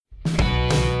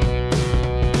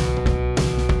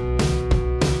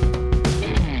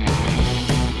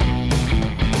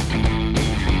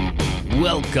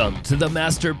Welcome to the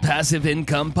Master Passive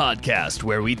Income Podcast,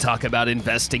 where we talk about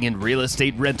investing in real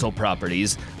estate rental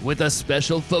properties with a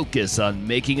special focus on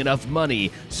making enough money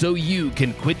so you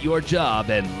can quit your job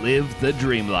and live the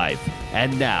dream life.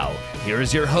 And now, here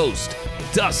is your host,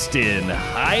 Dustin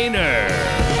Heiner.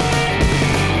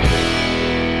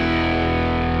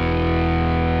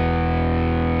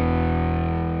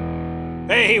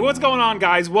 Hey, what's going on,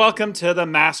 guys? Welcome to the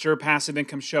Master Passive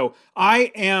Income Show.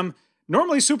 I am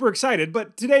normally super excited,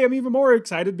 but today I'm even more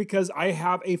excited because I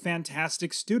have a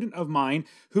fantastic student of mine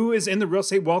who is in the Real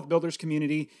Estate Wealth Builders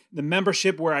community, the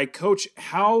membership where I coach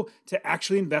how to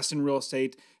actually invest in real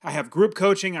estate. I have group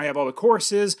coaching, I have all the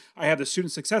courses, I have the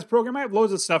student success program, I have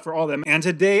loads of stuff for all of them. And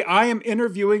today I am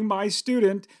interviewing my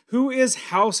student who is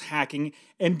house hacking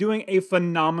and doing a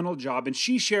phenomenal job. And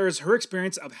she shares her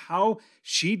experience of how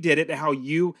she did it and how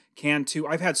you can too.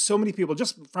 I've had so many people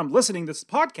just from listening to this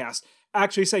podcast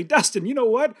actually say, Dustin, you know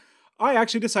what? I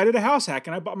actually decided to house hack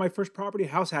and I bought my first property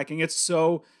house hacking. It's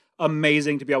so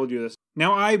amazing to be able to do this.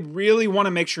 Now, I really want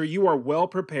to make sure you are well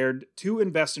prepared to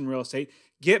invest in real estate.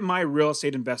 Get my real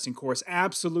estate investing course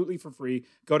absolutely for free.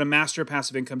 Go to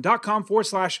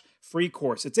masterpassiveincome.com/free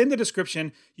course. It's in the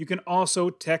description. You can also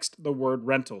text the word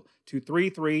rental to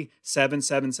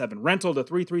 33777. Rental to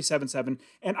 3377.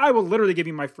 And I will literally give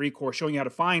you my free course showing you how to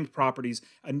find properties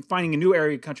and finding a new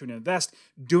area of the country to invest,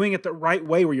 doing it the right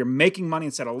way where you're making money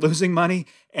instead of losing money,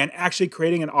 and actually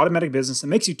creating an automatic business that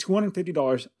makes you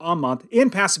 $250 a month in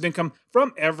passive income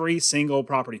from every single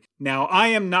property. Now, I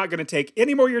am not going to take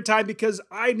any more of your time because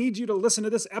I need you to listen to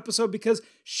this episode because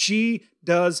she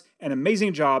does an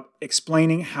amazing job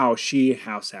explaining how she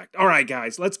house hacked. All right,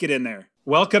 guys, let's get in there.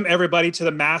 Welcome, everybody, to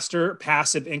the Master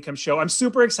Passive Income Show. I'm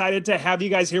super excited to have you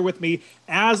guys here with me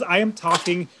as I am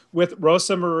talking with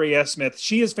Rosa Maria Smith.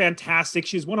 She is fantastic.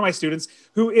 She's one of my students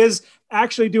who is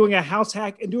actually doing a house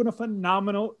hack and doing a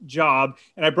phenomenal job.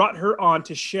 And I brought her on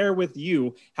to share with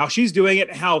you how she's doing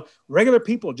it, how regular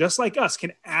people just like us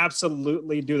can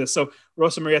absolutely do this. So,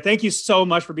 Rosa Maria, thank you so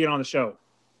much for being on the show.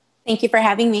 Thank you for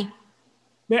having me.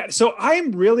 Yeah, so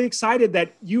I'm really excited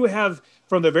that you have,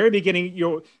 from the very beginning,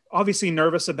 you're obviously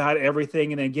nervous about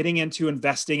everything and then getting into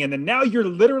investing. And then now you're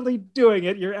literally doing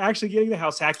it. You're actually getting the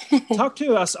house hack. Talk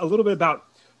to us a little bit about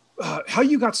how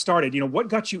you got started. You know, what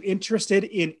got you interested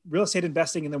in real estate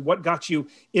investing, and then what got you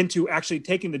into actually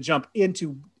taking the jump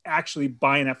into actually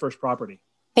buying that first property?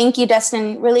 Thank you,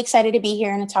 Dustin. Really excited to be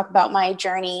here and to talk about my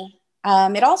journey.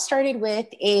 It all started with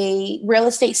a real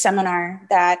estate seminar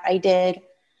that I did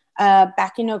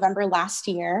back in November last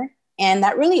year. And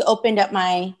that really opened up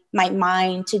my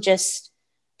mind to just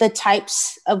the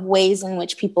types of ways in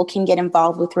which people can get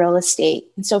involved with real estate.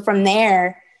 And so from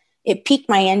there, it piqued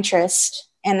my interest.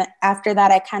 And after that,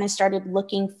 I kind of started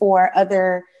looking for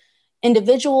other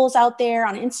individuals out there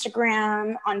on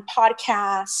Instagram, on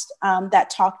podcasts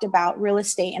that talked about real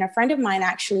estate. And a friend of mine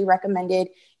actually recommended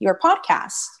your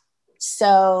podcast.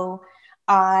 So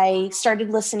I started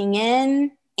listening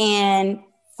in, and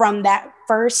from that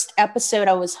first episode,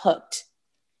 I was hooked.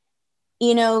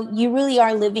 You know, you really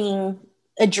are living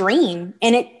a dream,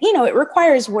 and it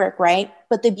requires work, right?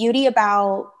 But the beauty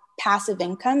about passive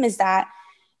income is that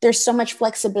there's so much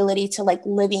flexibility to like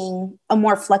living a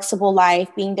more flexible life,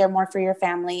 being there more for your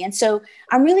family. And so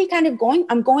I'm really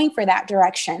I'm going for that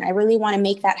direction. I really want to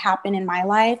make that happen in my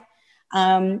life.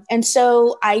 And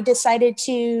so I decided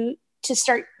to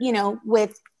start,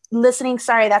 with listening.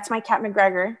 Sorry, that's my cat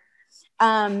McGregor.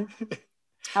 Okay,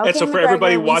 and so for McGregor,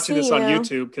 everybody watching this on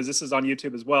YouTube, because this is on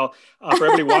YouTube as well, for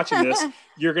everybody watching this,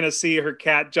 you're going to see her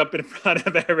cat jump in front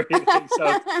of everything.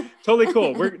 So totally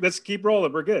cool. Let's keep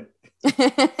rolling. We're good.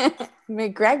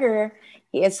 McGregor,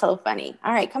 he is so funny.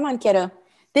 All right, come on, kiddo.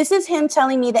 This is him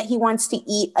telling me that he wants to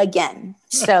eat again.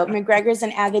 So McGregor's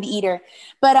an avid eater.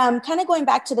 But kind of going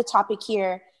back to the topic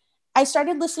here, I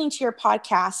started listening to your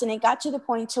podcast, and it got to the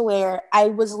point to where I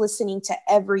was listening to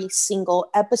every single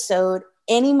episode.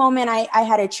 Any moment I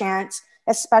had a chance,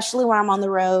 especially when I'm on the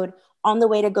road, on the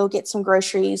way to go get some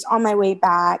groceries, on my way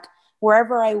back,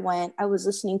 wherever I went, I was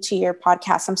listening to your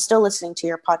podcast. I'm still listening to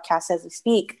your podcast as we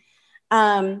speak.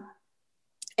 And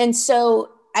so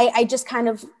I just kind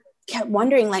of kept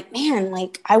wondering, like, man,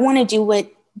 like I want to do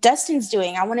what Dustin's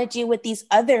doing. I want to do what these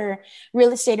other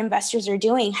real estate investors are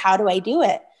doing. How do I do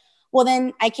it? Well,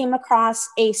 then I came across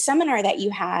a seminar that you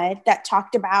had that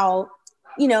talked about,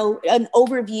 an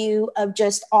overview of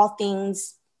just all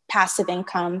things passive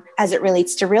income as it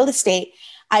relates to real estate.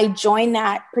 I joined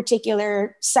that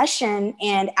particular session,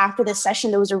 and after the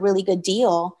session, there was a really good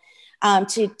deal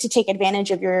to take advantage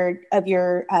of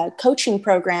your coaching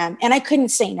program, and I couldn't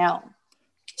say no.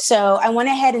 So I went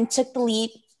ahead and took the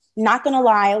leap, Not going to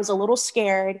lie, I was a little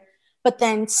scared. But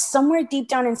then somewhere deep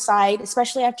down inside,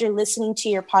 especially after listening to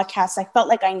your podcast, I felt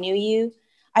like I knew you.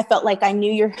 I felt like I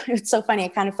knew it's so funny. I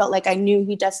kind of felt like I knew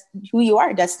who you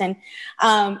are, Dustin.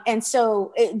 And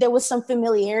so there was some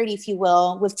familiarity, if you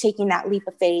will, with taking that leap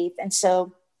of faith. And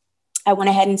so I went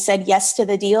ahead and said yes to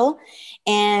the deal.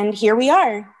 And here we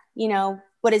are,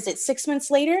 what is it? 6 months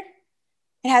later?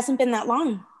 It hasn't been that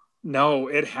long. No,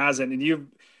 it hasn't. And you've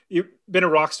been a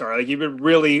rock star. Like, you've been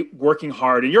really working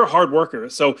hard, and you're a hard worker.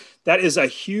 So that is a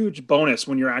huge bonus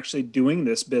when you're actually doing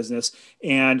this business.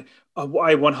 And I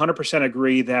 100%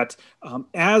 agree that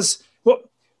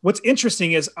what's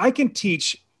interesting is I can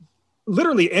teach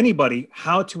literally anybody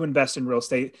how to invest in real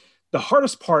estate. The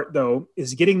hardest part, though,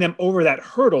 is getting them over that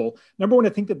hurdle. Number one, to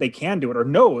think that they can do it or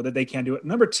know that they can do it.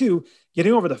 Number two,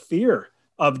 getting over the fear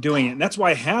of doing it. And that's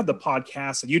why I have the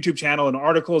podcast and YouTube channel and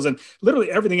articles and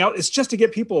literally everything else. It's just to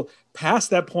get people past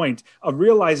that point of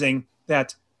realizing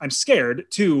that I'm scared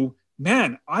to,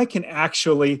 man, I can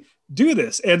actually do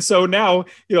this. And so now,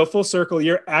 full circle,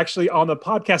 you're actually on the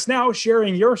podcast now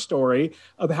sharing your story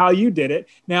of how you did it.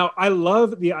 Now, I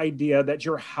love the idea that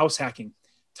you're house hacking.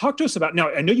 Talk to us about, now,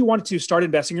 I know you wanted to start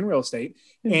investing in real estate,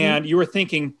 and you were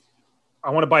thinking, I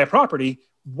want to buy a property.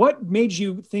 What made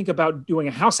you think about doing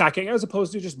a house hacking as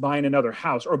opposed to just buying another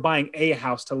house or buying a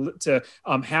house to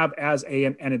have as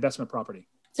an investment property?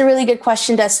 It's a really good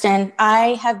question, Dustin.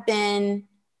 I have been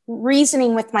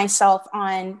reasoning with myself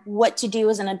on what to do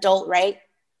as an adult, right?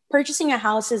 Purchasing a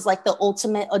house is like the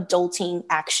ultimate adulting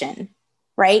action,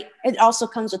 right? It also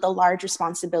comes with a large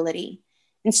responsibility.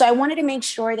 And so I wanted to make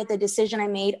sure that the decision I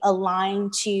made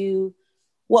aligned to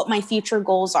what my future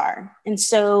goals are. And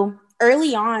so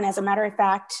early on, as a matter of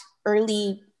fact,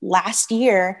 early last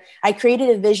year, I created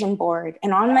a vision board.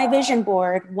 And on my vision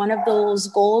board, one of those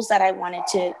goals that I wanted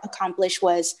to accomplish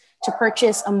was to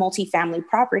purchase a multifamily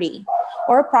property,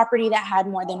 or a property that had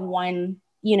more than one,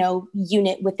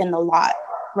 unit within the lot,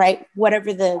 right?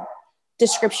 Whatever the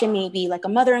description may be, like a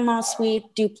mother-in-law suite,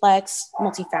 duplex,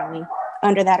 multifamily,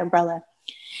 under that umbrella.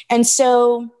 And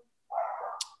so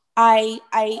I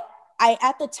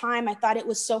at the time, I thought it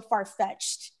was so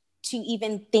far-fetched to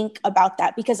even think about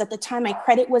that, because at the time my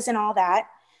credit wasn't all that.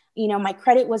 My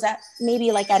credit was at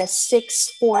maybe like at a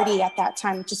 640 at that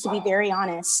time, just to be very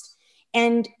honest.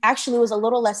 And actually it was a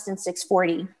little less than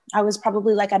 640. I was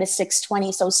probably like at a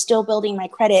 620. So still building my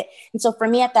credit. And so for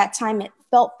me at that time, it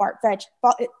felt far-fetched,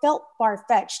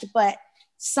 but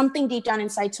something deep down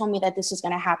inside told me that this was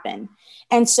going to happen.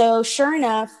 And so sure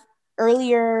enough,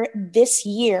 earlier this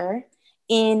year,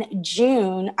 in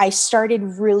June, I started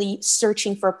really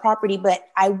searching for a property, but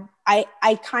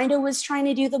I kind of was trying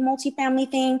to do the multifamily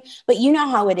thing, but you know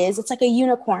how it is. It's like a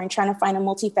unicorn trying to find a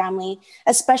multifamily,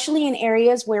 especially in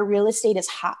areas where real estate is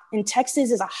hot. And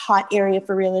Texas is a hot area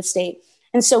for real estate.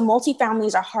 And so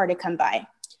multifamilies are hard to come by.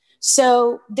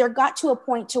 So there got to a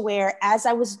point to where, as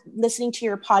I was listening to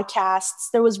your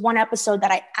podcasts, there was one episode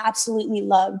that I absolutely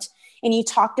loved. And you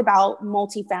talked about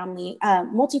multifamily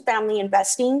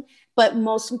investing, but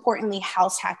most importantly,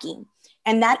 house hacking.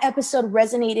 And that episode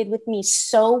resonated with me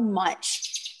so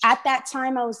much. At that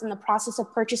time, I was in the process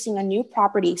of purchasing a new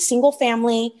property, single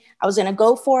family. I was going to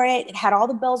go for it. It had all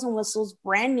the bells and whistles,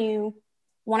 brand new.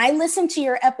 When I listened to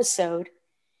your episode,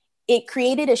 it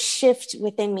created a shift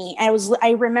within me.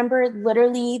 I remember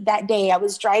literally that day, I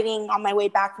was driving on my way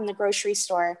back from the grocery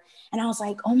store, and I was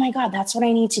like, oh my God, that's what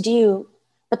I need to do.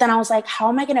 But then I was like, how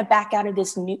am I going to back out of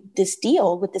this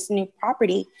deal with this new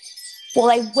property? Well,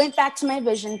 I went back to my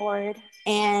vision board,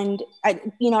 and I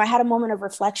had a moment of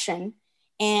reflection,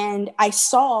 and I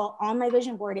saw on my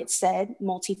vision board, it said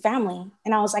multifamily.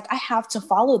 And I was like, I have to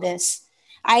follow this.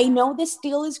 I know this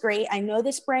deal is great. I know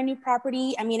this brand new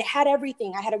property. I mean, it had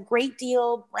everything. I had a great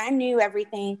deal, brand new,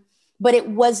 everything, but it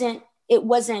wasn't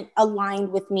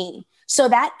aligned with me. So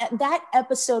that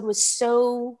episode was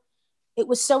so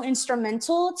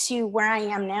instrumental to where I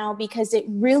am now, because it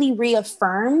really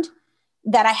reaffirmed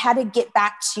that I had to get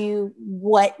back to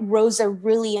what Rosa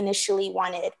really initially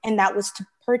wanted. And that was to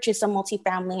purchase a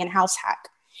multifamily and house hack.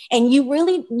 And you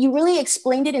really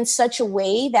explained it in such a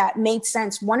way that made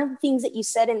sense. One of the things that you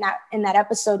said in that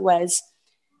episode was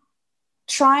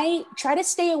try to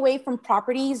stay away from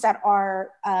properties that are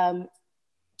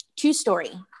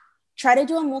 2-story. Try to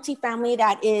do a multifamily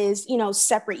that is,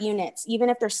 separate units, even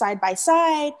if they're side by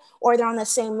side or they're on the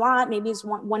same lot. Maybe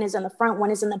one is in the front,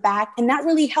 one is in the back. And that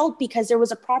really helped, because there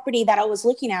was a property that I was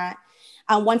looking at.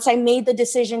 Once I made the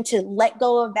decision to let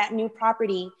go of that new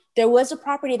property, there was a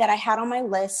property that I had on my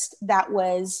list that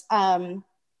was,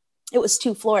 it was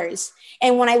 2 floors.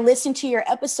 And when I listened to your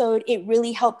episode, it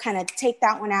really helped kind of take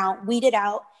that one out, weed it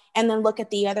out, and then look at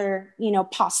the other,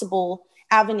 possible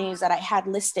avenues that I had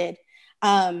listed.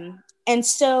 And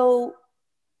so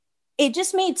it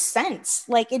just made sense.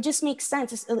 Like, it just makes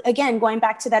sense. Again, going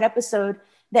back to that episode,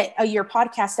 your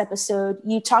podcast episode,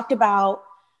 you talked about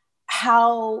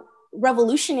how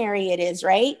revolutionary it is,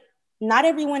 right? Not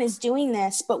everyone is doing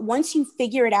this, but once you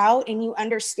figure it out and you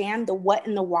understand the what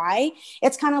and the why,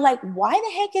 it's kind of like, why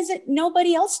the heck is it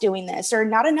nobody else doing this, or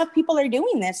not enough people are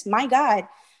doing this? My God.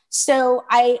 So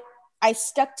I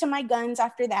stuck to my guns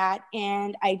after that,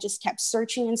 and I just kept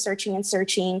searching and searching and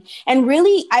searching. And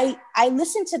really, I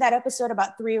listened to that episode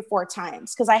about 3 or 4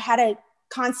 times because I had to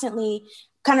constantly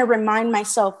kind of remind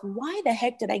myself, why the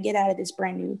heck did I get out of this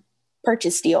brand new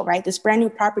purchase deal, right? This brand new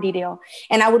property deal.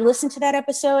 And I would listen to that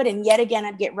episode, and yet again,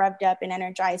 I'd get revved up and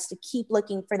energized to keep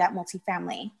looking for that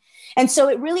multifamily. And so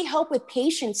it really helped with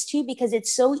patience too, because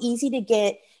it's so easy to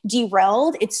get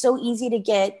derailed. It's so easy to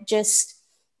get just,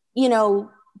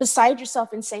 beside yourself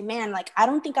and say, man, like, I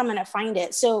don't think I'm going to find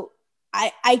it. So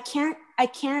I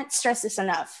can't stress this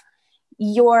enough.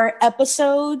 Your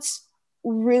episodes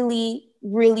really,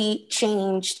 really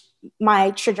changed my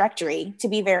trajectory, to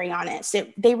be very honest.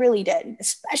 They really did,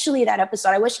 especially that episode.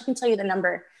 I wish I can tell you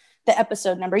the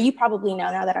episode number. You probably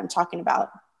know now that I'm talking about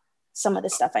some of the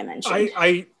stuff I mentioned.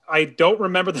 I don't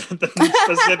remember the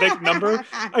specific number.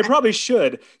 I probably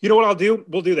should. You know what I'll do?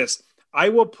 We'll do this. I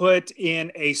will put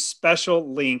in a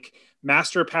special link,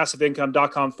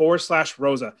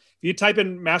 masterpassiveincome.com/Rosa. If you type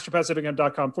in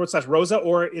masterpassiveincome.com/Rosa,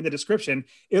 or in the description,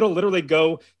 it'll literally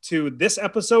go to this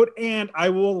episode, and I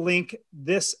will link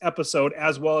this episode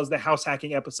as well as the house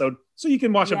hacking episode, so you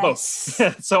can watch them both.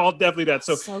 So I'll definitely do that.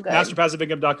 So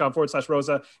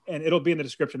masterpassiveincome.com/Rosa, and it'll be in the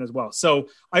description as well. So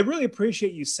I really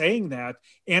appreciate you saying that.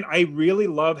 And I really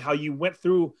love how you went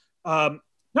through,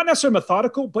 not necessarily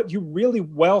methodical, but you really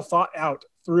well thought out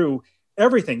through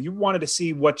everything. You wanted to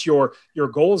see what your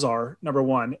goals are, number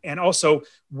one, and also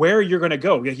where you're going to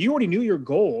go. You already knew your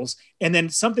goals, and then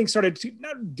something started to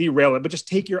not derail it, but just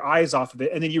take your eyes off of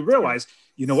it. And then you realize,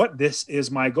 you know what, this is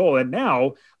my goal. And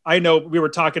now I know, we were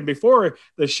talking before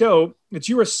the show, that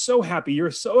you are so happy. You're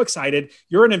so excited.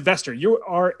 You're an investor. You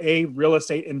are a real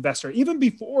estate investor. Even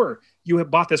before you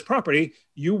have bought this property,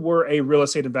 you were a real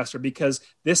estate investor, because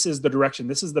this is the direction.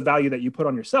 This is the value that you put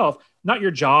on yourself, not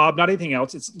your job, not anything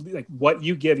else. It's like what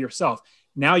you give yourself.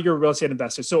 Now you're a real estate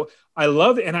investor. So I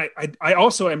love it. And I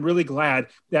also am really glad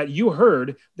that you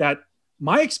heard that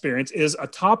my experience is a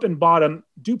top and bottom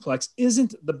duplex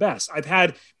isn't the best. I've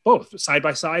had both side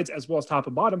by sides as well as top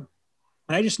and bottom.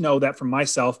 And I just know that for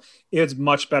myself, it's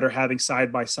much better having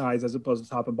side by sides as opposed to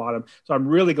top and bottom. So I'm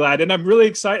really glad. And I'm really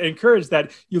excited, encouraged that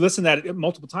you listen to that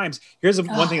multiple times. Here's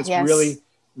one thing that's really,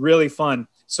 really fun.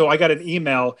 So I got an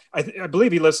email. I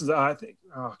believe he listens. I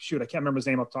can't remember his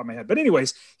name off the top of my head. But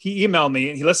anyways, he emailed me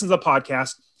and he listens to the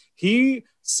podcast. He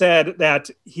said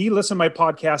that he listened to my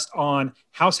podcast on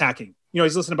house hacking.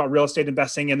 He's listening about real estate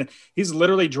investing, and he's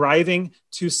literally driving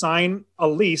to sign a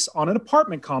lease on an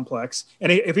apartment complex. And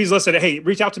if he's listening, hey,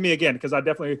 reach out to me again, because I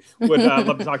definitely would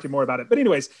love to talk to you more about it. But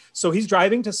anyways, so he's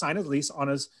driving to sign his lease on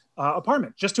his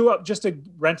apartment, just to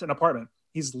rent an apartment.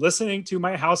 He's listening to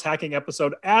my house hacking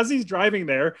episode as he's driving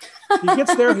there. He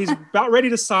gets there, he's about ready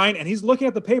to sign, and he's looking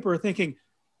at the paper thinking,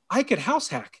 I could house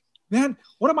hack. Man,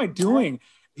 what am I doing?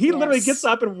 He literally gets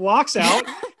up and walks out.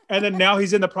 And then now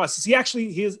he's in the process. He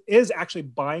is actually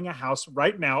buying a house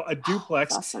right now, a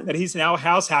duplex that he's now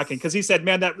house hacking. Because he said,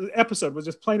 man, that episode was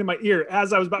just playing in my ear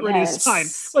as I was about ready to sign.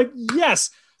 Like, yes,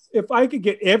 if I could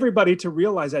get everybody to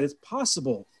realize that it's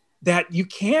possible, that you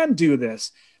can do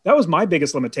this. That was my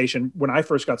biggest limitation when I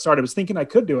first got started, was thinking I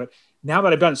could do it. Now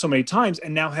that I've done it so many times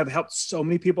and now have helped so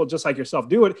many people just like yourself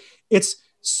do it, it's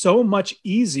so much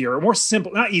easier, more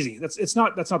simple. Not easy. That's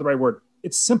not the right word.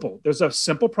 It's simple. There's a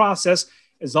simple process,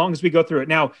 as long as we go through it.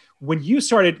 Now, when you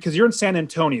started, because you're in San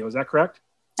Antonio, is that correct?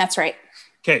 That's right.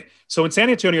 Okay. So in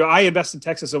San Antonio, I invest in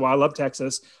Texas, so I love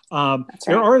Texas.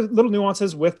 There are little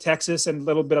nuances with Texas and a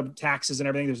little bit of taxes and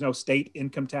everything. There's no state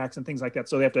income tax and things like that.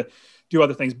 So they have to do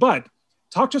other things. But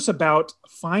talk to us about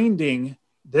finding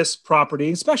this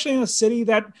property, especially in a city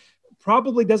that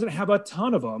probably doesn't have a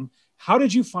ton of them. How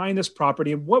did you find this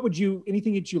property, and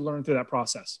anything that you learned through that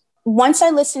process? Once I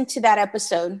listened to that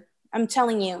episode, I'm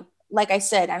telling you, like I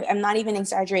said, I'm not even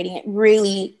exaggerating. It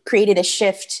really created a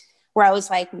shift where I was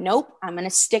like, nope, I'm going to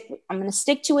stick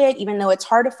to it. Even though it's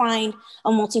hard to find a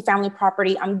multifamily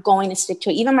property, I'm going to stick to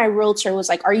it. Even my realtor was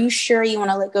like, are you sure you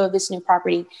want to let go of this new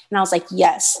property? And I was like,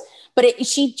 yes. But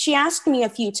she asked me a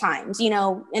few times,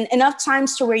 and enough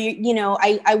times to where,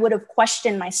 I would have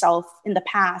questioned myself in the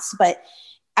past, but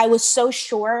I was so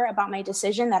sure about my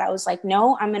decision that I was like,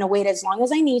 no, I'm going to wait as long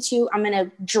as I need to. I'm going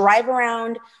to drive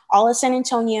around all of San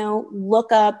Antonio,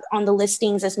 look up on the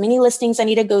listings, as many listings I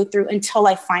need to go through until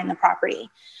I find the property.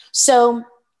 So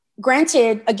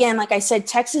granted, again, like I said,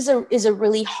 Texas is a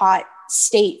really hot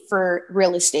state for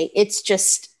real estate.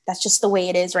 That's just the way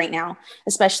it is right now,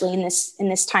 especially in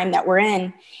this time that we're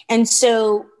in. And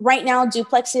so right now,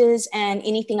 duplexes and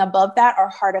anything above that are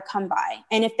hard to come by.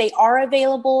 And if they are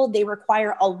available, they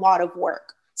require a lot of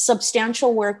work,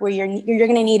 substantial work, where you're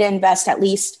going to need to invest at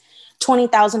least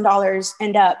 $20,000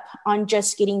 and up on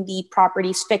just getting the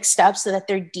properties fixed up so that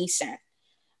they're decent.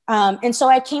 And so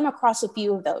I came across a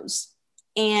few of those.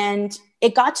 And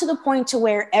it got to the point to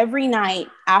where every night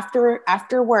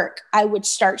after work, I would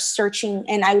start searching,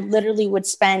 and I literally would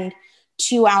spend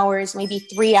 2 hours, maybe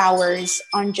 3 hours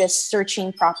on just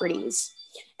searching properties.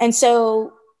 And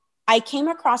so I came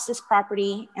across this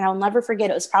property, and I'll never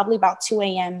forget, it was probably about 2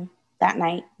 a.m. that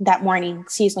morning,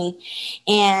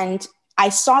 and I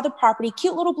saw the property,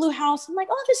 cute little blue house. I'm like,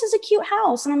 oh, this is a cute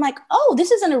house. And I'm like, oh, this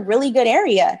is in a really good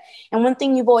area. And one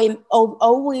thing you've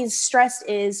always stressed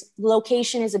is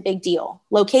location is a big deal.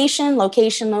 Location,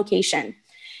 location, location.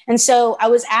 And so I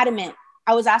was adamant.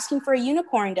 I was asking for a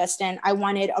unicorn, Dustin. I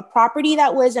wanted a property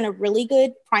that was in a really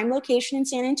good prime location in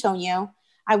San Antonio.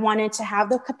 I wanted to have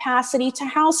the capacity to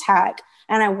house hack,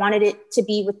 and I wanted it to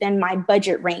be within my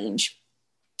budget range,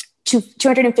 to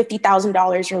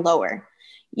 $250,000 or lower.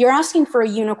 You're asking for a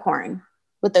unicorn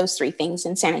with those three things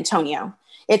in San Antonio.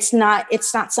 It's not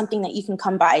something that you can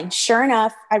come by. Sure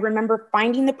enough, I remember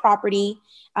finding the property,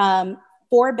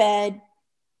 4-bed,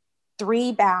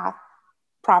 3-bath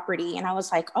property. And I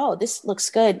was like, oh, this looks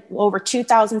good. Over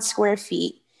 2,000 square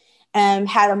feet.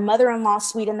 Had a mother-in-law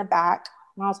suite in the back.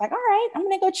 And I was like, all right, I'm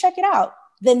going to go check it out.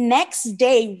 The next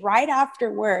day, right after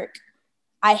work,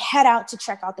 I head out to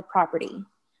check out the property.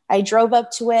 I drove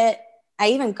up to it. I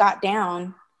even got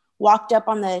down, walked up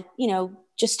on the,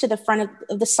 just to the front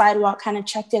of the sidewalk, kind of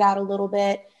checked it out a little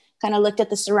bit, kind of looked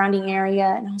at the surrounding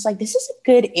area. And I was like, this is a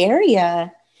good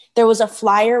area. There was a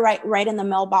flyer right in the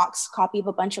mailbox, copy of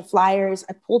a bunch of flyers.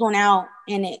 I pulled one out,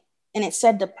 and it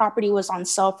said the property was on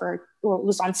sale for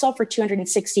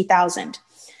 $260,000.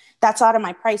 That's out of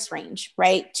my price range,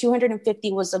 right?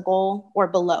 250 was the goal or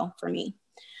below for me.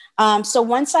 So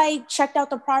once I checked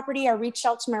out the property, I reached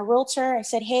out to my realtor. I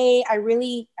said, hey, I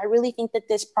really think that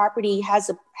this property has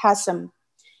some,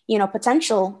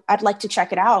 potential. I'd like to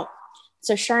check it out.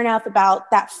 So sure enough,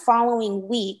 about that following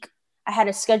week, I had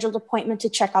a scheduled appointment to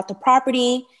check out the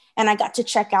property, and I got to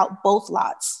check out both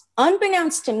lots.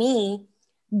 Unbeknownst to me,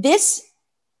 this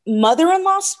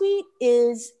mother-in-law suite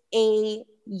is a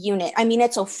unit. I mean,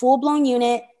 it's a full-blown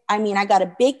unit. I mean, I got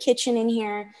a big kitchen in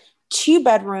here, 2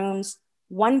 bedrooms,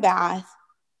 1 bath.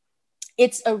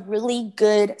 It's a really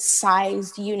good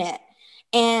sized unit.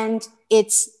 And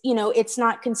it's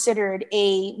not considered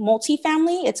a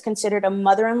multifamily. It's considered a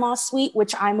mother-in-law suite,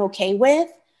 which I'm okay with.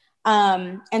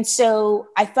 And so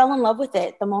I fell in love with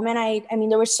it. The moment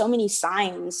there were so many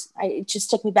signs. It just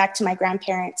took me back to my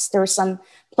grandparents. There were some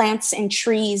plants and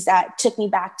trees that took me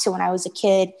back to when I was a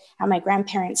kid at my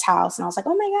grandparents' house. And I was like,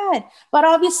 oh my God. But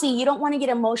obviously you don't want to get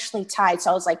emotionally tied.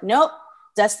 So I was like, nope.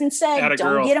 Dustin said,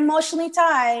 don't get emotionally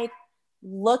tied.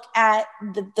 Look at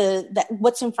the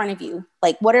what's in front of you.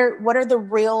 Like, what are the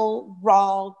real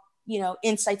raw,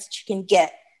 insights that you can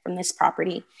get from this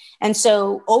property? And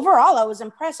so overall, I was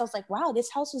impressed. I was like, wow,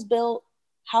 this house was built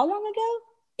how long ago?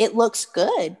 It looks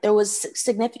good. There was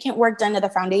significant work done to the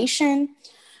foundation.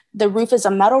 The roof is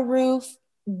a metal roof,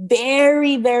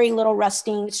 very, very little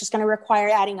rusting. It's just going to require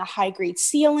adding a high-grade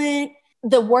sealant.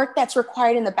 The work that's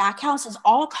required in the back house is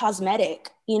all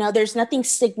cosmetic. There's nothing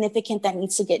significant that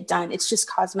needs to get done. It's just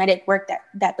cosmetic work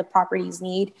that the properties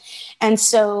need. And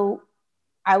so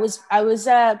I was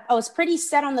pretty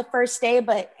set on the first day,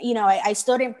 but I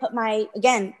still didn't put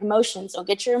emotions. Don't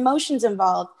get your emotions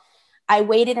involved. I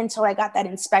waited until I got that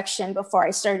inspection before I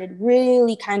started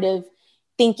really kind of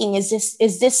thinking, is this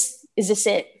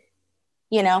it?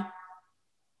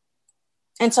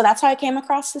 And so that's how I came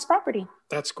across this property.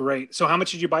 That's great. So how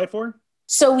much did you buy it for?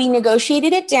 So we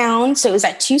negotiated it down. So it was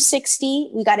at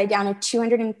 $260,000. We got it down to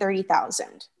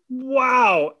 $230,000.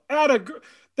 Wow.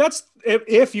 That's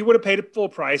if you would have paid it full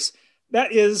price,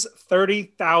 that is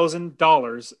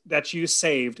 $30,000 that you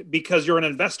saved because you're an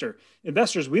investor.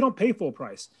 Investors, we don't pay full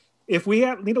price. If we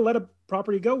need to let a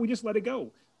property go, we just let it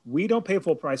go. We don't pay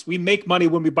full price. We make money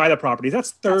when we buy the property.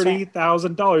 That's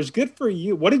 $30,000. Good for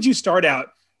you. What did you start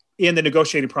out in the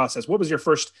negotiating process? What was your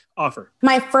first offer?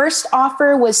 My first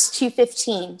offer was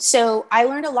 $215,000. So I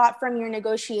learned a lot from your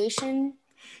negotiation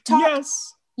talk.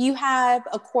 Yes. You have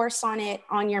a course on it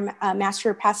on your Master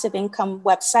Your Passive Income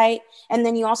website. And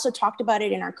then you also talked about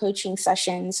it in our coaching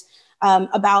sessions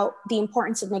about the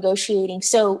importance of negotiating.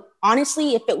 So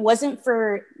honestly, if it wasn't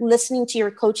for listening to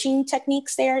your coaching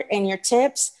techniques there and your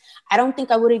tips, I don't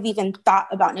think I would have even thought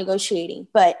about negotiating.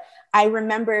 But I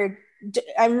remembered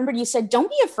you said, don't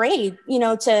be afraid,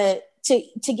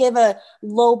 to give a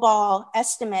lowball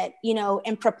estimate,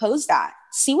 and propose that.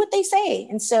 See what they say.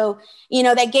 And so,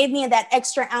 that gave me that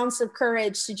extra ounce of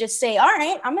courage to just say, all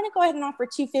right, I'm going to go ahead and offer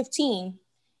 215,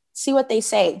 see what they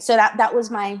say. So that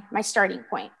was my starting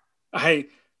point. I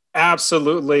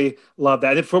absolutely love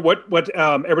that. And for what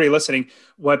everybody listening,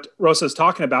 what Rosa is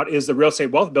talking about is the Real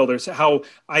Estate Wealth Builders, how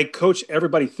I coach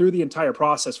everybody through the entire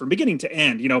process from beginning to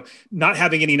end, not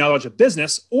having any knowledge of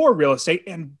business or real estate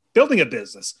and building a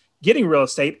business, getting real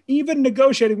estate, even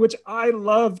negotiating, which I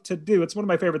love to do. It's one of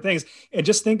my favorite things. And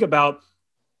just think about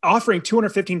offering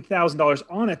 $215,000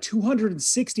 on a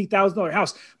 $260,000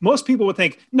 house. Most people would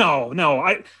think, no,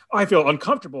 I feel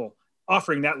uncomfortable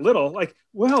offering that little. Like,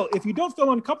 well, if you don't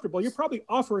feel uncomfortable, you're probably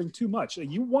offering too much.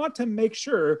 You want to make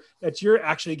sure that you're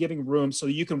actually giving room so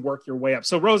you can work your way up.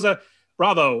 So Rosa,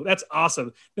 bravo. That's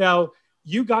awesome. Now,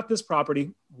 you got this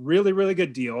property, really, really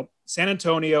good deal. San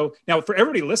Antonio. Now, for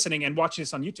everybody listening and watching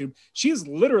this on YouTube, she's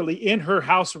literally in her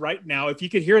house right now. If you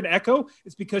could hear an echo,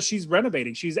 it's because she's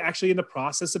renovating. She's actually in the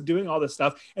process of doing all this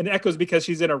stuff. And the echo is because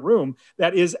she's in a room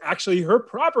that is actually her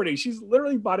property. She's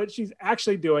literally bought it. She's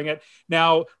actually doing it.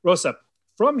 Now, Rosa,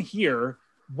 from here,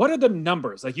 what are the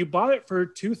numbers? Like, you bought it for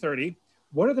 $230.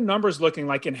 What are the numbers looking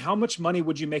like, and how much money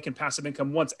would you make in passive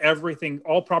income once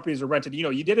all properties are rented?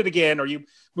 You did it again, or you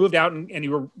moved out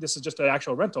and this is just an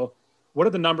actual rental. What are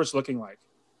the numbers looking like?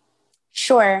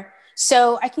 Sure.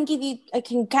 So I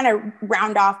can kind of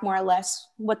round off more or less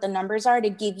what the numbers are to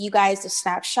give you guys a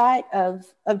snapshot of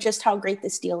just how great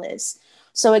this deal is.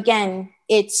 So again,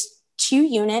 it's 2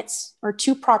 units or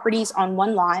 2 properties on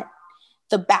 1 lot.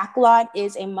 The back lot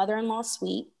is a mother-in-law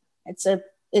suite. It's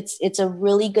a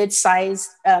really good size,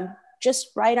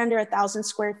 just right under 1,000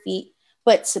 square feet,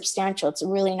 but substantial. It's a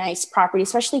really nice property,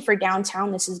 especially for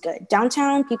downtown. This is good.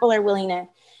 Downtown, people are willing to,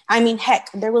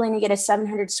 they're willing to get a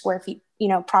 700 square feet,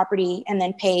 property and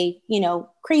then pay,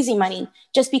 crazy money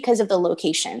just because of the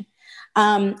location.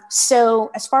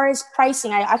 So as far as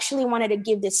pricing, I actually wanted to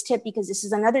give this tip because this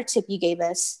is another tip you gave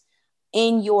us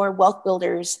in your Wealth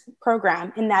Builders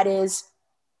program. And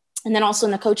then also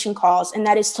in the coaching calls, and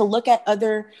that is to look at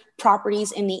other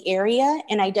properties in the area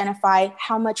and identify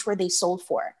how much were they sold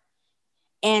for.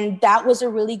 And that was a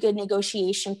really good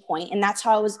negotiation point. And that's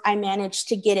how I managed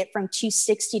to get it from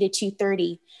 260 to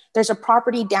 230. There's a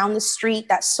property down the street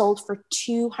that sold for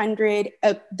 200.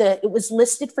 It was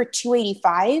listed for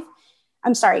 285.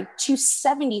 I'm sorry,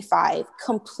 275,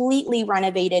 completely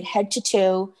renovated head to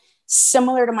toe,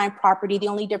 similar to my property. The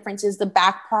only difference is the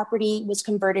back property was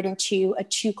converted into a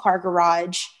 2-car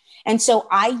garage. And so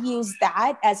I use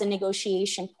that as a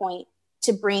negotiation point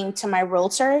to bring to my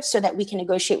realtor so that we can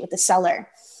negotiate with the seller.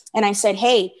 And I said,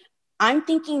 hey, I'm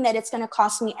thinking that it's going to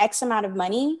cost me X amount of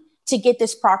money to get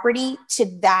this property to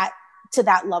that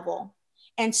level.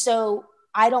 And so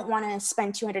I don't want to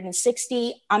spend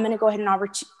 260. I'm going to go ahead and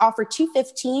offer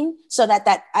 215 so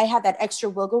that I have that extra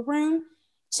wiggle room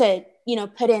to,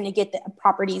 put in to get the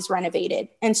properties renovated.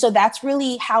 And so that's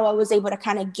really how I was able to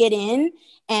kind of get in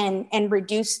and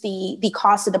reduce the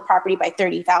cost of the property by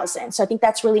 $30,000. So I think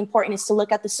that's really important, is to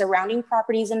look at the surrounding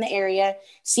properties in the area,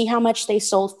 see how much they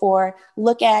sold for,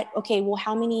 look at, okay, well,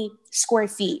 how many square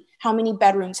feet, how many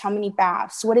bedrooms, how many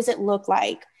baths, what does it look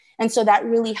like? And so that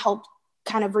really helped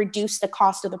kind of reduce the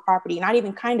cost of the property, not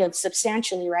even kind of,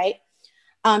 substantially, right?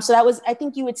 So that was, I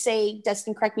think you would say,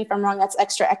 Destin, correct me if I'm wrong, that's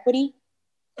extra equity.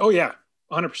 Oh yeah,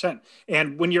 100%.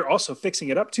 And when you're also fixing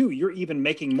it up too, you're even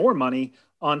making more money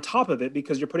on top of it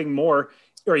because you're putting money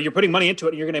into it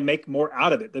and you're going to make more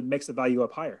out of it. That makes the value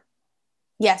up higher.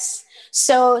 Yes.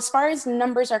 So as far as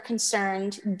numbers are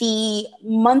concerned, the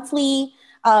monthly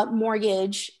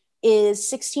mortgage is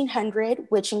 $1,600,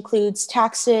 which includes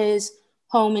taxes,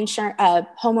 home insurance,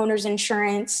 homeowners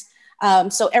insurance.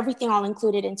 So everything all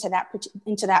included into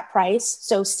that price.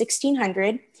 So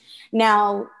 $1,600.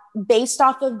 Now, based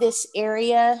off of this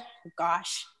area,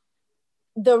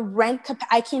 the rent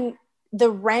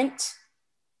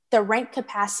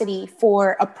capacity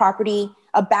for a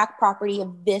back property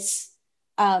of this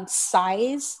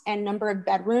size and number of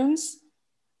bedrooms,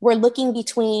 we're looking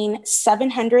between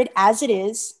 700 as it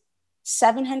is,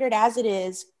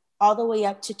 all the way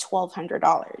up to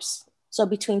 $1,200. So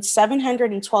between $700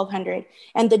 and $1,200.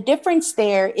 And the difference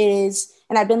there is,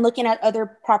 and I've been looking at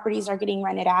other properties are getting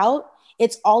rented out,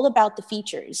 it's all about the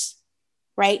features,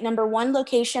 right? Number one,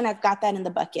 location, I've got that in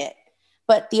the bucket.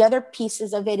 But the other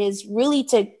pieces of it is really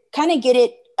to kind of get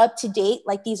it up to date,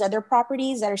 like these other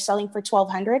properties that are selling for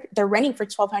 $1,200, they're renting for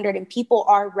 $1,200 and people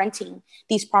are renting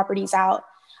these properties out.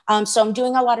 So I'm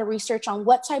doing a lot of research on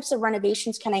what types of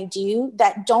renovations can I do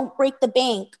that don't break the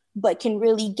bank, but can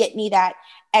really get me that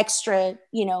extra,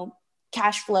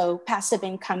 cash flow, passive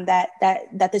income that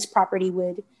this property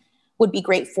would be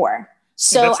great for.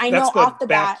 So I know off the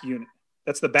bat, unit.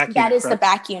 That's the back unit. That is correct? the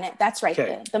back unit. That's right.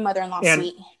 Okay. The mother-in-law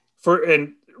suite.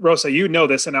 And Rosa, you know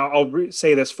this, and I'll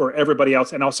say this for everybody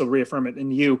else and also reaffirm it in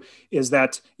you, is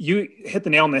that you hit the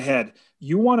nail on the head.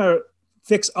 You want to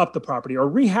fix up the property or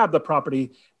rehab the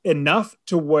property enough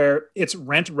to where it's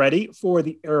rent ready for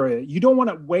the area. You don't want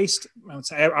to waste,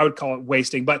 I would call it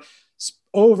wasting, but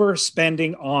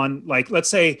overspending on, like,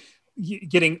 let's say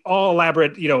getting all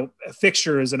elaborate,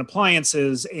 fixtures and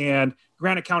appliances and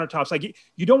granite countertops. Like,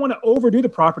 you don't want to overdo the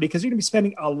property because you're going to be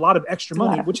spending a lot of extra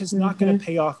money, which is not going to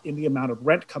pay off in the amount of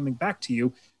rent coming back to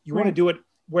you. You want to do it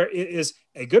where it is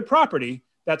a good property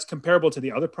that's comparable to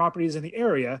the other properties in the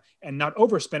area and not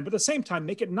overspend, but at the same time,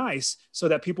 make it nice so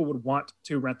that people would want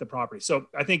to rent the property. So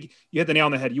I think you hit the nail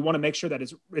on the head. You want to make sure that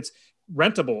it's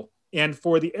rentable, and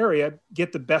for the area,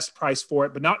 get the best price for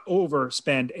it, but not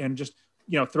overspend and just,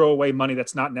 throw away money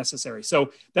that's not necessary.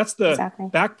 So that's the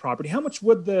back property. How much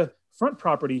would the front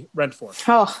property rent for?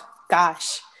 Oh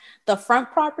gosh, the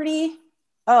front property.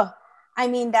 It'll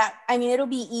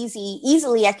be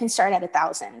easily. I can start at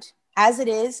 1,000 as it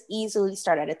is, easily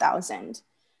start at 1,000.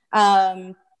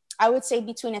 I would say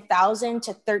between 1,000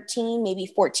 to 13,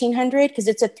 maybe 1,400, because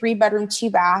it's a 3-bedroom,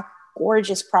 2-bath,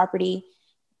 gorgeous property,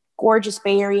 gorgeous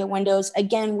Bay Area windows.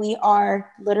 Again, we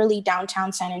are literally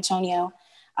downtown San Antonio.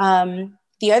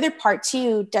 The other part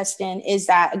too, Dustin, is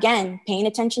that, again, paying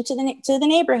attention to the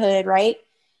neighborhood, right?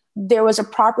 There was a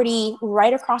property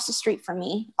right across the street from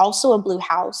me, also a blue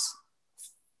house,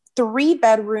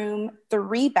 3-bedroom,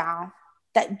 3-bath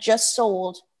that just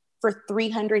sold for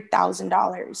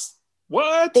 $300,000.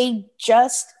 What? They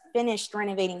just finished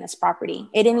renovating this property.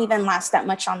 It didn't even last that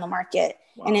much on the market.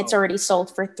 Wow. And it's already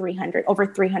sold for over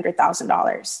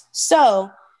 $300,000.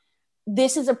 So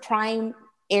this is a prime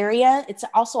area. It's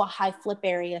also a high flip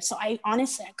area. So I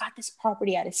got this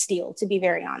property at a steal, to be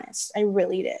very honest. I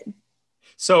really did.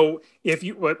 So if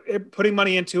you were putting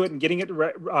money into it and getting it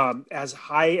as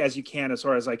high as you can, as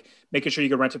far as like making sure you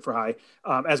can rent it for high,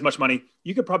 as much money,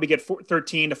 you could probably get $1,300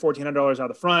 to $1,400 out of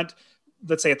the front.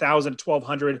 Let's say $1,000 to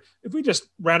 $1,200. If we just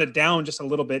round it down just a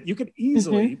little bit, you could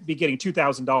easily be getting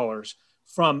 $2,000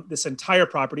 from this entire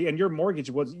property. And your mortgage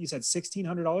was, you said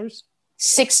 $1,600?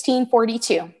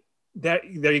 $1,642. There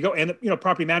you go. And,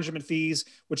 property management fees,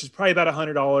 which is probably about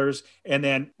 $100. And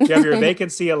then you have your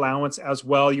vacancy allowance as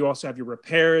well. You also have your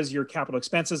repairs, your capital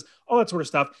expenses, all that sort of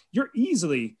stuff. You're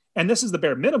easily, and this is the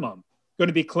bare minimum, going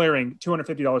to be clearing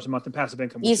 $250 a month in passive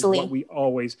income, which easily is what we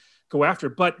always go after.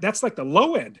 But that's like the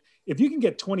low end. If you can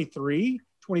get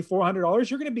 $2,400,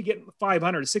 you're going to be getting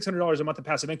 $500 to $600 a month in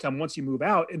passive income once you move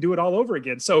out and do it all over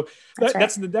again. So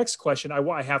that's the next question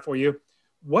I have for you.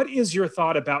 What is your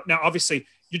thought about, now, obviously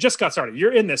you just got started,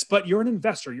 you're in this, but you're an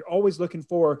investor. You're always looking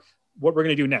for what we're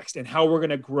going to do next and how we're going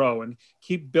to grow and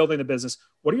keep building the business.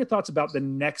 What are your thoughts about the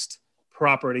next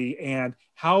property and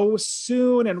how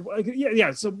soon? And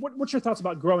So what's your thoughts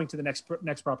about growing to the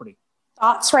next property?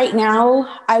 Thoughts right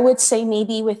now, I would say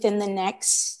maybe within the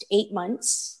next 8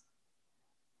 months.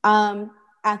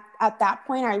 At that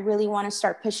point, I really want to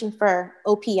start pushing for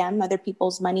OPM, other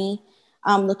people's money,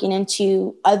 looking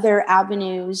into other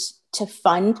avenues to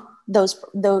fund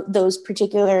those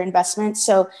particular investments.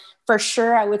 So for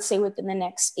sure, I would say within the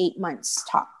next 8 months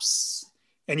tops.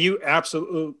 And you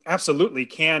absolutely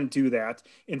can do that.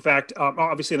 In fact,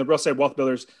 obviously in the Real Estate Wealth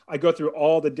Builders, I go through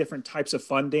all the different types of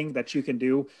funding that you can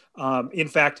do. In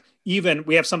fact, even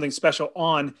we have something special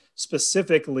on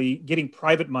specifically getting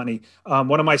private money.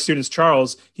 One of my students,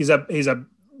 Charles, he's a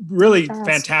really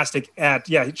fantastic at,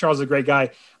 Charles is a great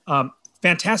guy.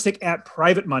 Fantastic at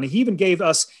private money. He even gave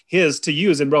us his to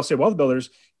use in Real Estate Wealth Builders,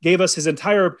 gave us his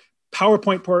entire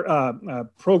PowerPoint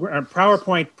program,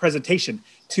 PowerPoint presentation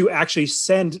to actually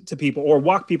send to people or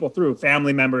walk people through,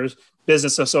 family members,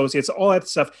 business associates, all that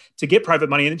stuff to get private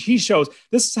money. And he shows,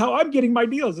 this is how I'm getting my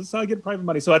deals. This is how I get private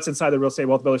money. So that's inside the Real Estate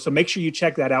Wealth Builder. So make sure you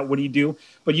check that out. What do you do?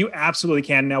 But you absolutely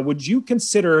can. Now, would you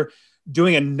consider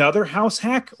doing another house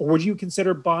hack, or would you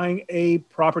consider buying a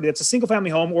property that's a single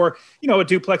family home or, a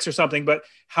duplex or something? But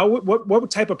what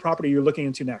type of property are you looking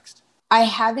into next? I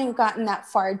haven't gotten that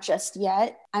far just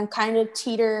yet. I'm kind of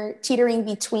teetering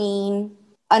between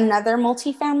another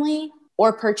multifamily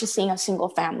or purchasing a single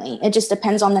family. It just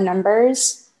depends on the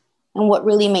numbers. and what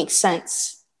really makes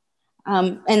sense.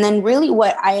 And then really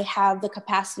what I have the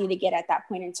capacity to get at that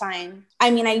point in time.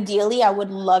 I mean, ideally, I would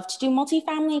love to do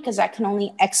multifamily because that can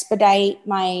only expedite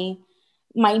my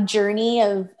journey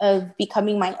of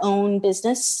becoming my own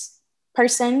business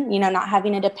person, not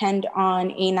having to depend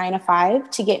on a 9 to 5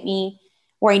 to get me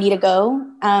where I need to go.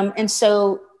 And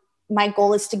so my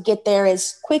goal is to get there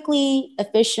as quickly,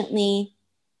 efficiently,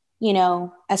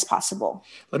 as possible.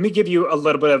 Let me give you a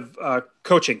little bit of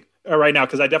coaching right now,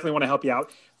 because I definitely want to help you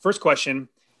out. First question,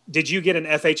 did you get an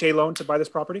FHA loan to buy this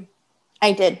property?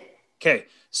 I did. Okay.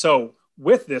 So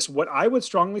with this, what I would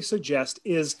strongly suggest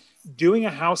is doing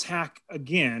a house hack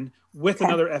again with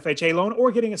another FHA loan,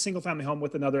 or getting a single family home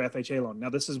with another FHA loan. Now,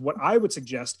 this is what I would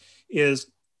suggest is,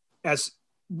 as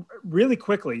really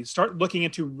quickly start looking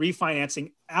into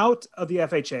refinancing out of the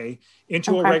FHA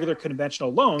into a regular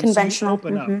conventional loan. Conventional.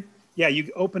 So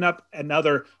you open up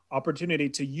another opportunity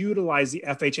to utilize the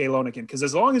FHA loan again. Because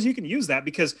as long as you can use that,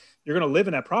 because you're going to live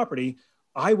in that property,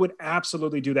 I would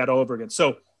absolutely do that all over again.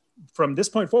 So from this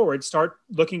point forward, start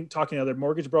talking to other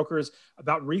mortgage brokers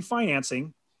about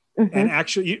refinancing. And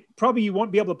actually, you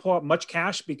won't be able to pull out much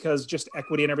cash because just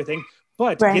equity and everything,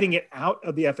 but getting it out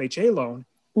of the FHA loan,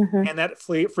 and that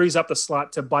frees up the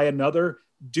slot to buy another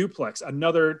duplex,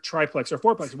 another triplex or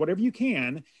fourplex, whatever you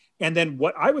can. And then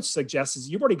what I would suggest is,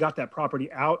 you've already got that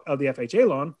property out of the FHA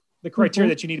loan. The criteria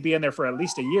that you need to be in there for at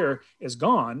least a year is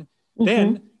gone.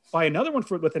 Then buy another one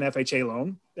with an FHA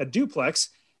loan, a duplex,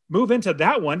 move into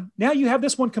that one. Now you have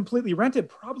this one completely rented,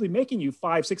 probably making you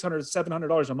 $500, $600,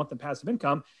 $700 a month in passive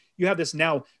income. You have this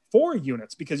now 4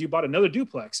 units because you bought another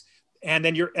duplex. And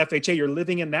then your FHA, you're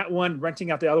living in that one,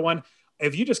 renting out the other one.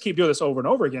 If you just keep doing this over and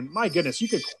over again, my goodness, you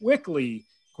could quickly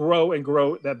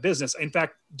grow that business. In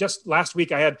fact, just last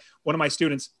week, I had one of my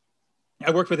students,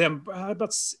 I worked with him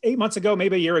about 8 months ago,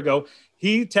 maybe a year ago.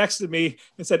 He texted me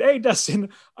and said, "Hey, Dustin,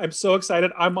 I'm so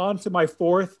excited. I'm on to my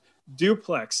 4th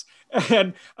duplex."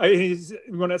 And he's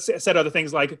going to said other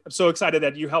things like, "I'm so excited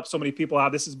that you helped so many people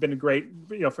out. This has been great,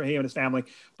 for him and his family."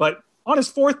 But on his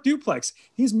 4th duplex,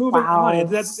 he's moving on.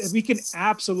 And we can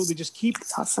absolutely just keep,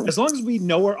 as long as we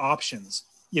know our options,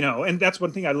 and that's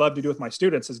one thing I love to do with my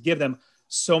students, is give them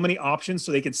so many options so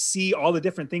they can see all the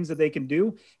different things that they can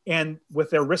do. And with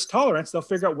their risk tolerance, they'll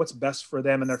figure out what's best for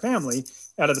them and their family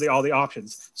out of all the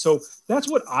options. So that's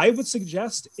what I would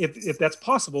suggest. If that's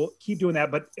possible, keep doing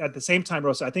that. But at the same time,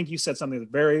 Rosa, I think you said something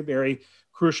that's very, very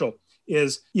crucial.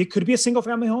 Is it could be a single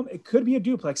family home. It could be a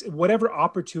duplex, whatever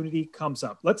opportunity comes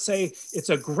up. Let's say it's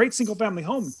a great single family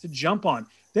home to jump on,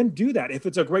 then do that. If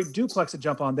it's a great duplex to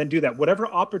jump on, then do that. Whatever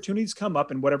opportunities come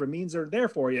up and whatever means are there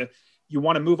for you, you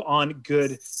want to move on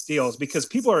good deals, because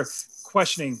people are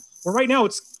questioning, well, right now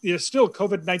it's still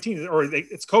COVID-19, or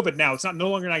it's COVID now. It's no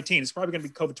longer 19. It's probably going to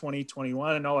be COVID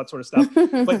 2021 and all that sort of stuff.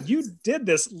 But you did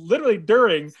this literally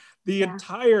during the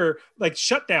entire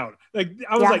shutdown. I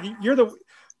was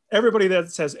everybody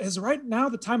that says, "Is right now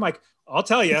the time?" Like, I'll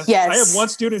tell you, I have one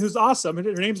student who's awesome, and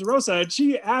her name's Rosa, and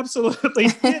she absolutely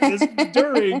did this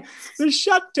during the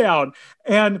shutdown,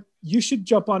 and you should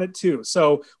jump on it too.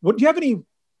 So do you have any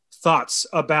thoughts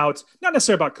about, not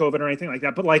necessarily about COVID or anything like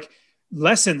that, but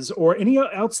lessons or any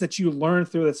else that you learned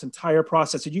through this entire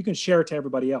process that you can share to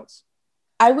everybody else?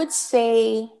 I would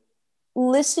say,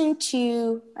 listen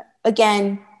to,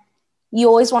 again, you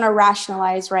always want to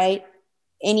rationalize, right?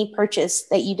 Any purchase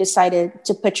that you decided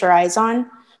to put your eyes on.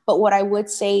 But what I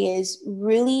would say is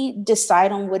really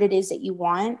decide on what it is that you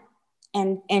want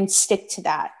and stick to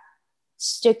that.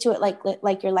 Stick to it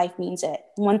like your life means it.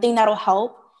 One thing that'll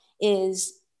help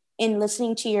is in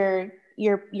listening to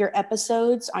your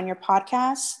episodes on your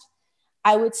podcast.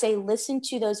 I would say listen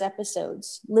to those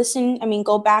episodes.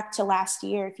 Go back to last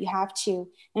year if you have to,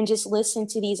 and just listen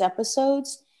to these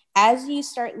episodes. As you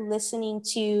start listening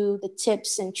to the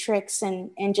tips and tricks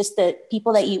and just the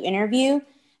people that you interview,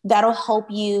 that'll help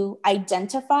you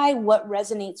identify what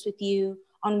resonates with you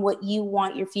on what you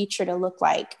want your future to look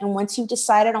like. And once you've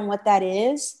decided on what that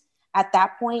is, at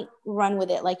that point, run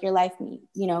with it like your life,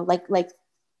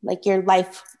 like your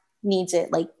life needs it.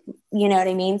 You know what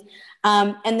I mean?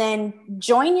 And then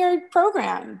join your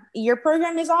program. Your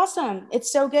program is awesome.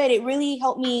 It's so good. It really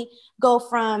helped me go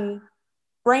from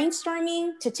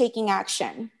brainstorming to taking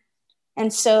action.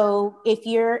 And so if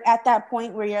you're at that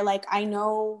point where you're like, I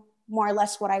know more or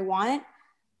less what I want,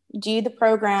 do the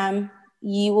program.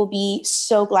 You will be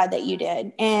so glad that you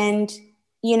did. And,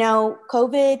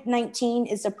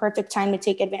 COVID-19 is the perfect time to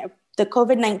take advantage. The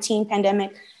COVID-19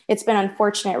 pandemic, it's been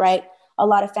unfortunate, right? A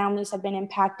lot of families have been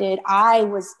impacted. I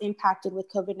was impacted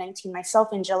with COVID-19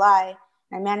 myself in July.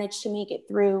 I managed to make it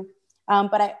through.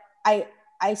 But I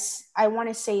want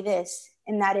to say this,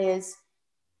 And that is,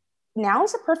 now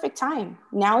is a perfect time.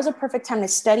 Now is a perfect time to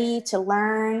study, to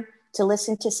learn, to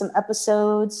listen to some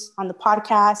episodes on the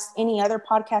podcast, any other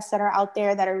podcasts that are out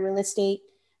there that are real estate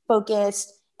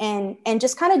focused, and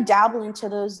just kind of dabble into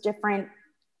those different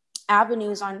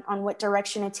avenues on what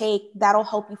direction to take. That'll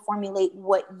help you formulate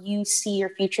what you see your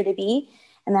future to be.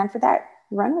 And then for that,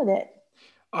 run with it.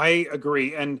 I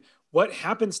agree. And what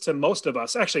happens to most of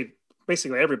us, actually,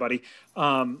 basically everybody,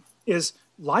 is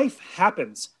life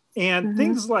happens. And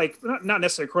things like, not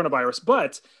necessarily coronavirus,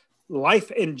 but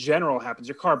life in general happens.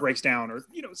 Your car breaks down, or,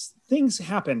 things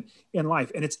happen in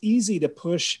life. And it's easy to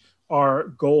push our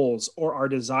goals or our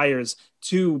desires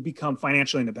to become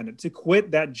financially independent, to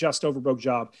quit that just over broke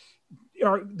job.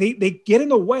 They get in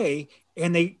the way,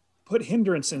 and they put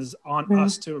hindrances on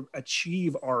us to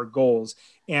achieve our goals.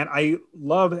 And I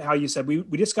love how you said, we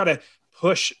just got to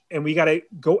push, and we got to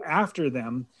go after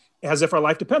them as if our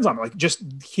life depends on it. Like, just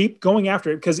keep going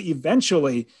after it, because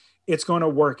eventually it's going to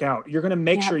work out. You're going to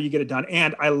make sure you get it done.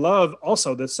 And I love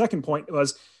also the second point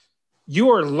was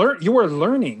you are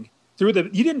learning through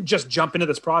you didn't just jump into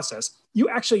this process. You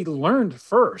actually learned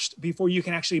first before you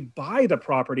can actually buy the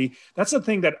property. That's the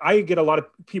thing that I get a lot of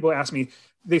people ask me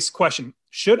this question: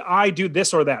 should I do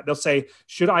this or that? They'll say,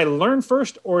 should I learn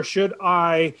first, or should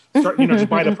I start, just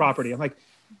buy the property? I'm like,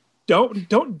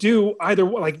 don't do either.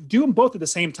 Like, do them both at the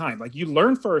same time. Like, you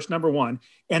learn first, number one.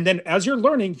 And then as you're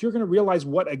learning, you're going to realize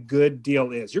what a good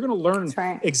deal is. You're going to learn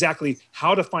exactly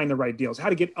how to find the right deals, how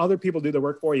to get other people to do the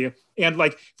work for you. And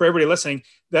like, for everybody listening,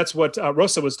 that's what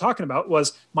Rosa was talking about,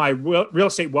 was my real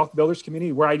estate wealth builders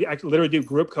community, where I literally do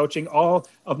group coaching. All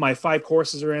of my 5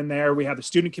 courses are in there. We have the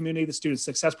student community, the student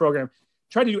success program.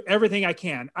 Try to do everything I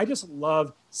can. I just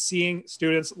love seeing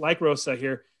students like Rosa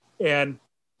here and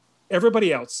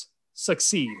everybody else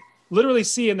succeed. Literally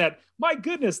seeing that, my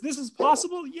goodness, this is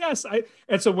possible. Yes.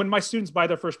 And so when my students buy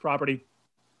their first property,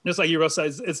 just like you, Rosa,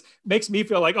 it makes me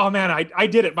feel like, oh man, I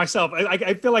did it myself.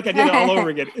 I feel like I did it all over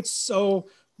again. It's so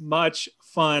much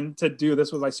fun to do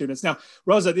this with my students. Now,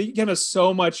 Rosa, you gave us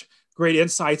so much great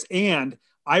insights. And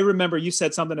I remember you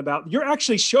said something about, you're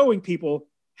actually showing people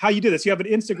how you do this. You have an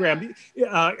Instagram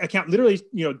account, literally,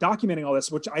 documenting all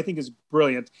this, which I think is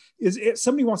brilliant. If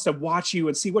somebody wants to watch you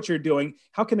and see what you're doing,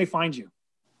 how can they find you?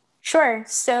 Sure.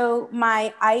 So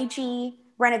my IG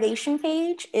renovation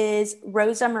page is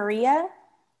Rosa Maria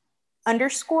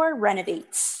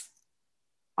 _renovates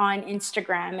on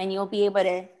Instagram. And you'll be able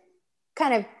to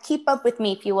kind of keep up with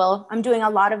me, if you will. I'm doing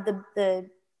a lot of the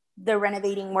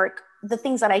renovating work, the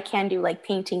things that I can do, like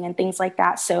painting and things like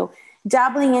that. So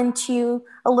dabbling into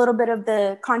a little bit of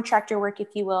the contractor work, if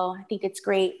you will. I think it's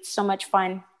great. So much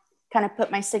fun. Kind of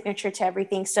put my signature to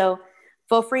everything. So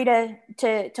feel free to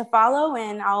follow,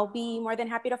 and I'll be more than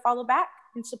happy to follow back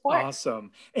and support. Awesome.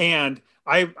 And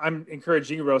I'm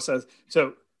encouraging you, Rosa,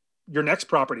 so your next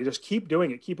property, just keep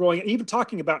doing it, keep rolling it, even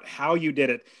talking about how you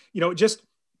did it.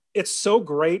 It's so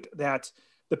great that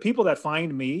the people that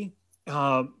find me,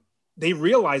 they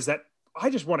realize that I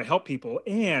just want to help people.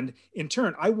 And in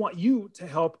turn, I want you to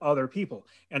help other people.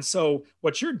 And so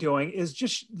what you're doing is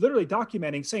just literally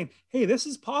documenting, saying, hey, this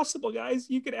is possible, guys.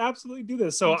 You could absolutely do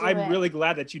this. So I'm really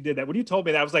glad that you did that. When you told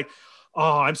me that, I was like,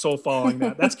 oh, I'm so following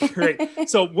that. That's great.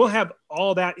 So we'll have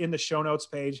all that in the show notes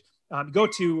page. Go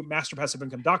to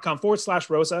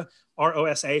masterpassiveincome.com/Rosa,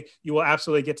 ROSA. You will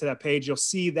absolutely get to that page. You'll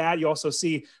see that. You also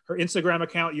see her Instagram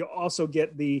account. You'll also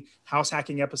get the house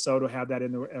hacking episode. We'll have that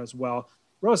in there as well.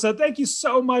 Rosa, thank you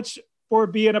so much for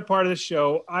being a part of the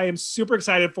show. I am super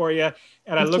excited for you,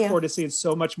 and I look forward to seeing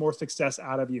so much more success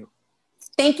out of you.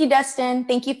 Thank you, Dustin.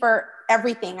 Thank you for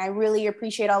everything. I really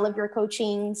appreciate all of your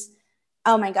coachings.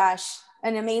 Oh my gosh,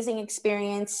 an amazing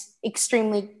experience.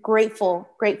 Extremely grateful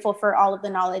for all of the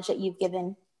knowledge that you've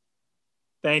given.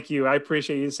 Thank you. I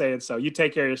appreciate you saying so. You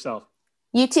take care of yourself.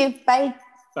 You too. Bye.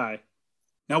 Bye.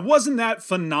 Now, wasn't that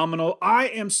phenomenal? I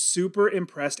am super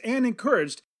impressed and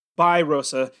encouraged by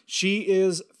Rosa. She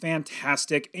is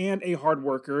fantastic and a hard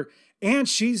worker, and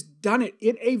she's done it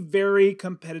in a very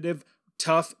competitive,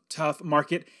 tough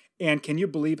market. And can you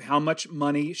believe how much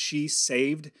money she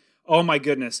saved? Oh my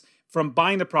goodness. From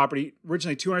buying the property,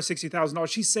 originally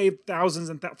 $260,000, she saved thousands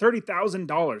and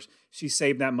 $30,000. She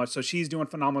saved that much. So she's doing a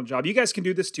phenomenal job. You guys can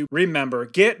do this too. Remember,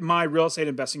 get my real estate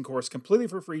investing course completely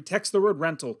for free. Text the word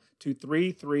rental to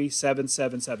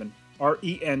 33777.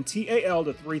 RENTAL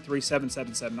to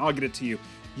 33777. I'll get it to you.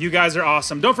 You guys are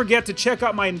awesome. Don't forget to check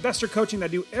out my investor coaching that I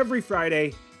do every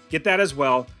Friday. Get that as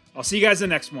well. I'll see you guys in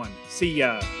the next one. See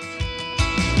ya.